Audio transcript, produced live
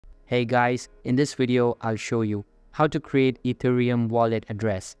Hey guys, in this video, I'll show you how to create Ethereum wallet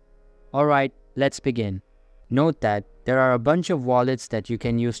address. Alright, let's begin. Note that there are a bunch of wallets that you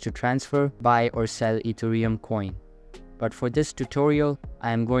can use to transfer, buy or sell Ethereum coin. But for this tutorial,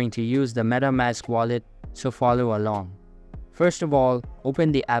 I am going to use the MetaMask wallet, so follow along. First of all,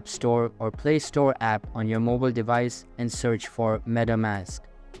 open the App Store or Play Store app on your mobile device and search for MetaMask.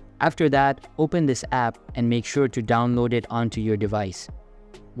 After that, open this app and make sure to download it onto your device.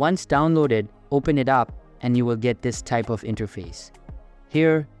 Once downloaded, open it up and you will get this type of interface.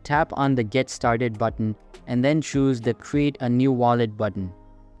 Here, tap on the Get Started button and then choose the Create a New Wallet button.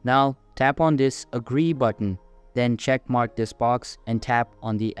 Now, tap on this Agree button, then check mark this box and tap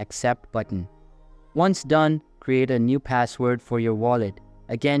on the Accept button. Once done, create a new password for your wallet.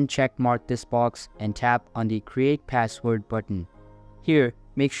 Again, check mark this box and tap on the Create Password button. Here,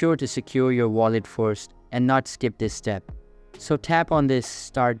 make sure to secure your wallet first and not skip this step. So tap on this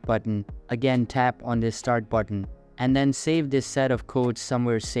Start button, again tap on this Start button, and then save this set of codes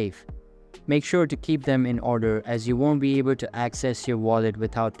somewhere safe. Make sure to keep them in order as you won't be able to access your wallet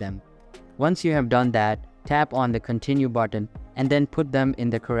without them. Once you have done that, tap on the Continue button and then put them in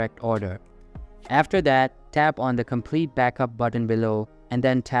the correct order. After that, tap on the Complete Backup button below and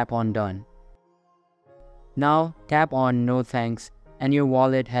then tap on Done. Now tap on No Thanks and your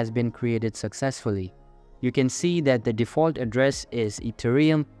wallet has been created successfully. You can see that the default address is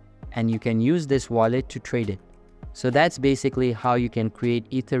Ethereum and you can use this wallet to trade it. So that's basically how you can create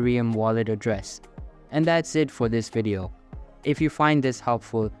Ethereum wallet address. And that's it for this video. If you find this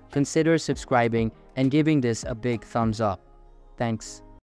helpful, consider subscribing and giving this a big thumbs up. Thanks.